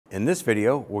In this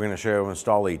video, we're going to show you how to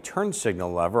install a turn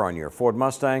signal lever on your Ford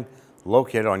Mustang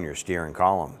located on your steering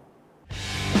column.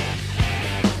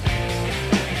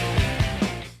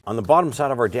 On the bottom side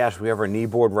of our dash, we have our knee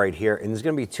board right here, and there's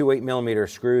going to be two 8mm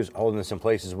screws holding this in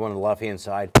place. There's one on the left-hand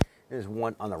side, there's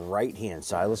one on the right-hand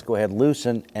side. Let's go ahead,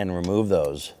 loosen, and remove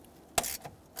those.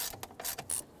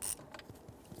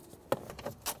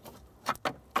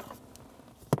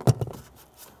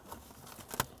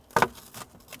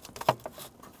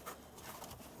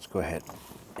 Go ahead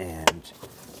and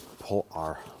pull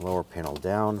our lower panel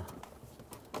down.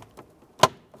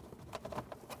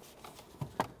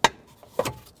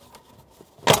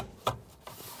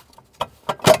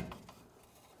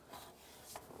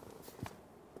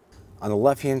 On the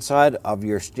left-hand side of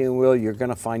your steering wheel, you're going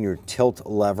to find your tilt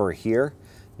lever here.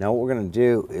 Now what we're going to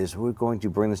do is we're going to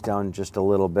bring this down just a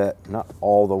little bit, not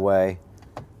all the way,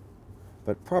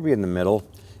 but probably in the middle.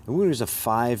 And we're going to use a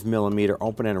 5mm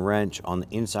open-end wrench on the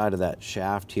inside of that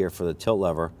shaft here for the tilt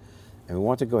lever. And we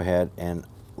want to go ahead and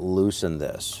loosen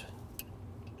this.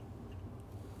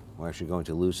 We're actually going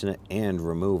to loosen it and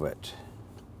remove it.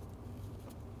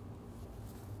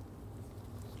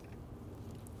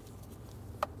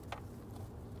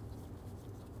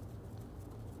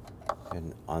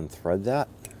 And unthread that.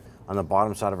 On the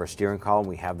bottom side of our steering column,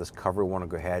 we have this cover. We want to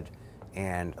go ahead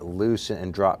and loosen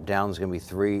and drop down. There's going to be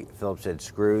 3 Phillips head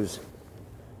screws.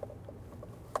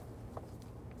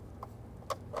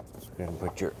 So go ahead and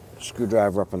put your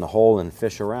screwdriver up in the hole and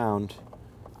fish around.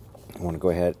 You want to go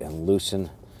ahead and loosen,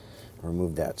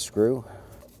 remove that screw.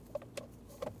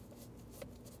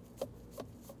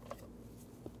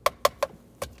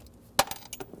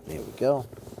 There we go.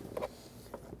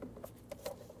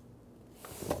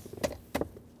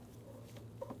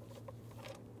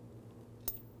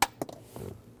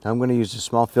 Now I'm going to use a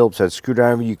small Phillips head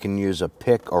screwdriver. You can use a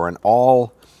pick or an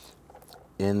awl.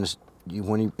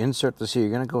 When you insert this here,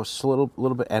 you're going to go a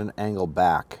little bit at an angle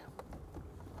back.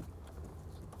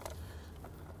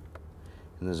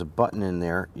 And there's a button in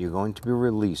there you're going to be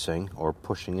releasing or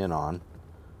pushing in on.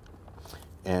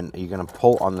 And you're going to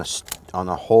pull on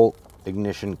the whole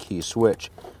ignition key switch,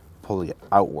 pull it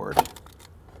outward.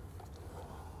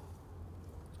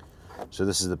 So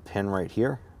this is the pin right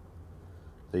here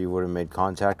that you would have made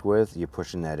contact with. You're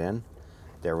pushing that in.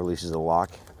 That releases the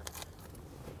lock.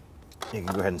 You can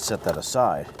go ahead and set that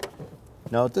aside.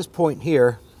 Now at this point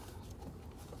here,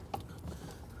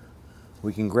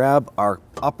 we can grab our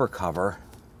upper cover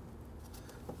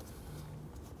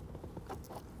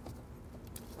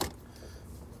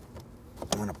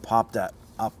I'm going to pop that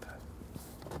up.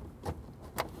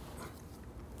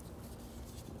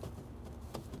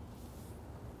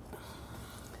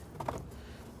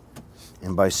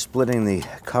 And by splitting the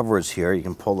covers here, you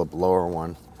can pull the lower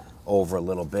one over a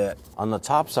little bit. On the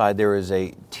top side, there is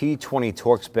a T20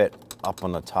 Torx bit up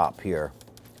on the top here.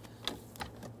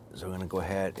 So we're going to go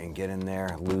ahead and get in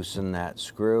there, loosen that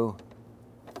screw.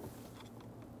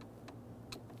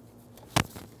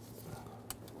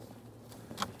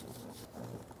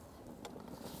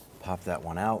 Pop that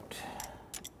one out.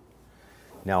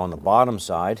 Now on the bottom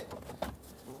side,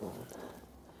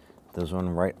 there's one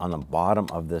right on the bottom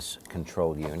of this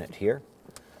control unit here.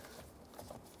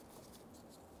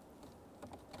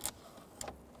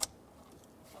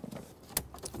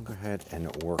 Go ahead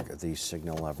and work the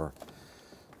signal lever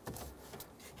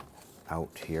out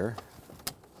here.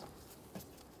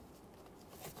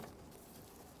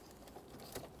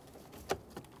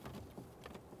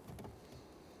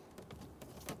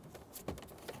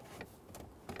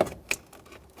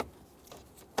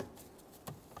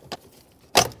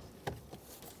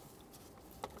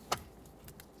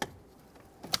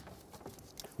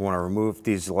 We want to remove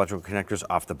these electrical connectors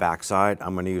off the back side.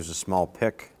 I'm going to use a small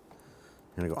pick.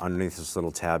 I'm going to go underneath this little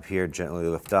tab here, gently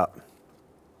lift up,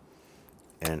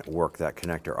 and work that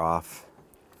connector off.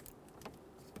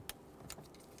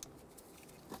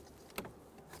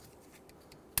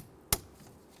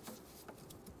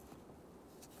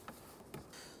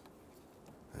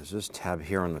 There's this tab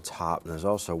here on the top, and there's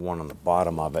also one on the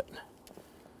bottom of it.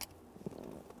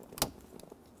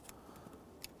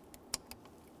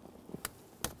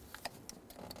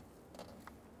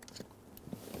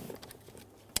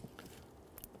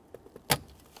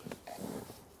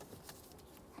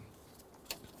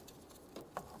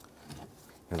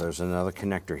 Now there's another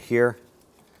connector here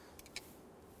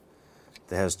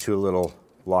that has 2 little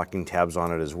locking tabs on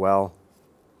it as well.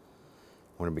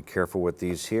 Want to be careful with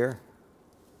these here.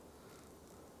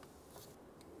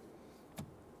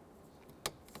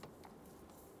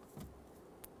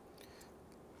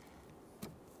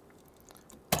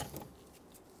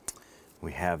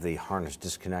 We have the harness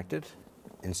disconnected.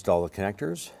 install the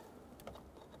connectors.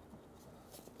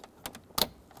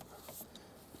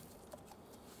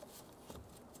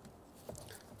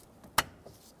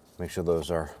 Make sure those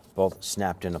are both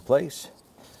snapped into place.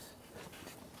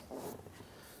 I'm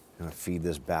going to feed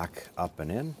this back up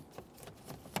and in.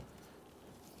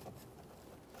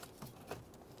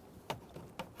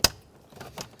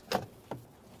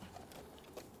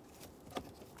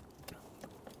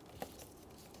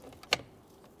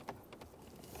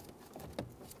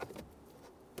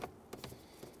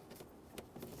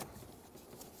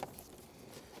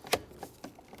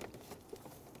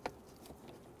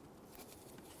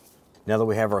 Now that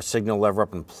we have our signal lever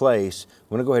up in place,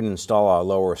 we're going to go ahead and install our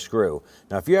lower screw.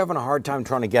 Now, if you're having a hard time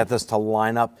trying to get this to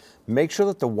line up, make sure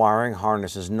that the wiring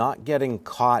harness is not getting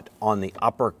caught on the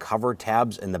upper cover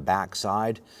tabs in the back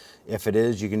side. If it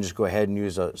is, you can just go ahead and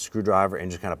use a screwdriver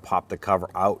and just kind of pop the cover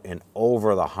out and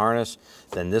over the harness.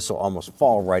 Then this will almost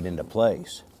fall right into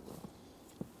place.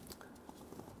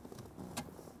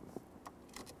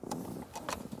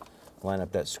 Line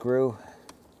up that screw.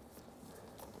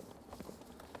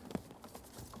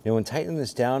 Now when tightening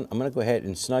this down, I'm going to go ahead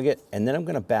and snug it, and then I'm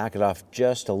going to back it off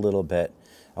just a little bit.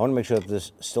 I want to make sure that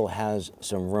this still has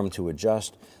some room to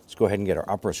adjust. Let's go ahead and get our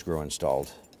upper screw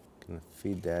installed. Going to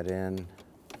feed that in.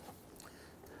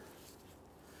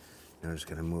 Now I'm just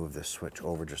going to move this switch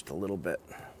over just a little bit.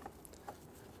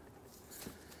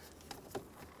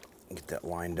 Get that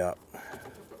lined up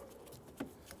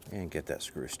and get that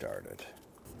screw started.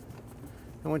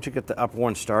 And once you get the upper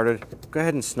one started, go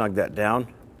ahead and snug that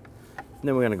down. And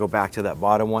then we're going to go back to that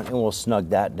bottom one and we'll snug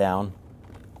that down.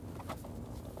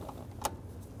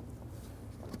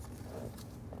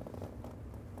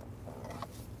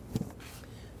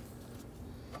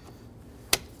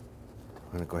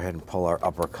 I'm going to go ahead and pull our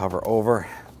upper cover over,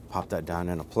 pop that down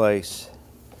into place,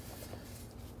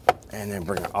 and then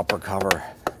bring the upper cover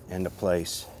into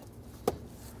place.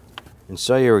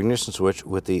 Install your ignition switch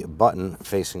with the button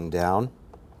facing down.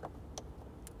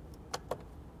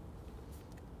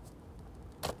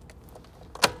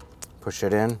 Push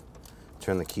it in,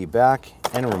 turn the key back,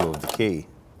 and remove the key.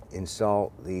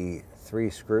 Install the 3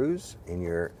 screws in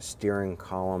your steering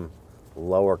column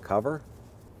lower cover.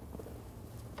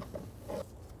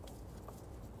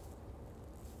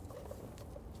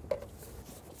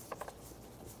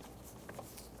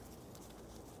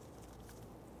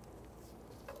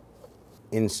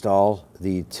 Install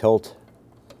the tilt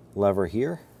lever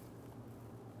here.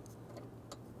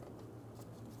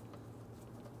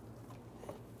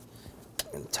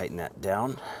 And tighten that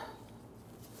down.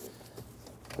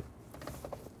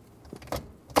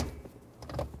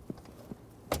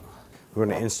 We're going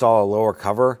to install a lower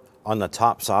cover. On the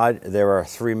top side, there are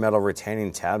 3 metal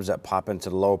retaining tabs that pop into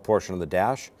the lower portion of the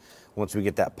dash. Once we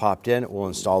get that popped in, we'll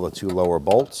install the 2 lower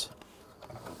bolts.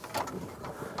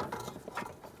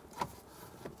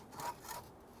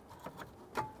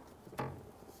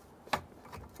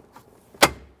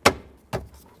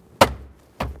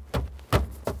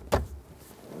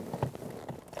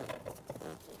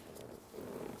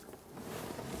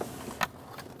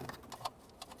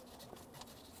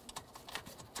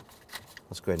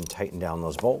 Let's go ahead and tighten down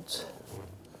those bolts.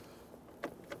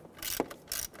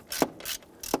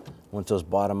 Once those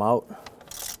bottom out,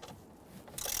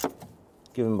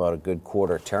 give them about a good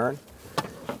quarter turn.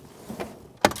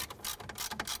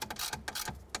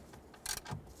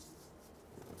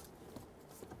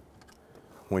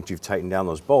 Once you've tightened down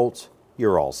those bolts,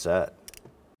 you're all set.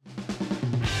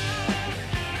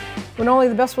 When only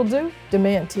the best will do,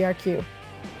 demand TRQ.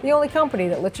 The only company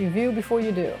that lets you view before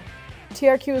you do.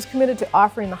 TRQ is committed to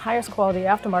offering the highest quality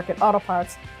aftermarket auto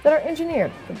parts that are engineered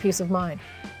for peace of mind.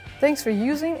 Thanks for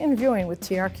using and viewing with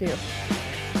TRQ.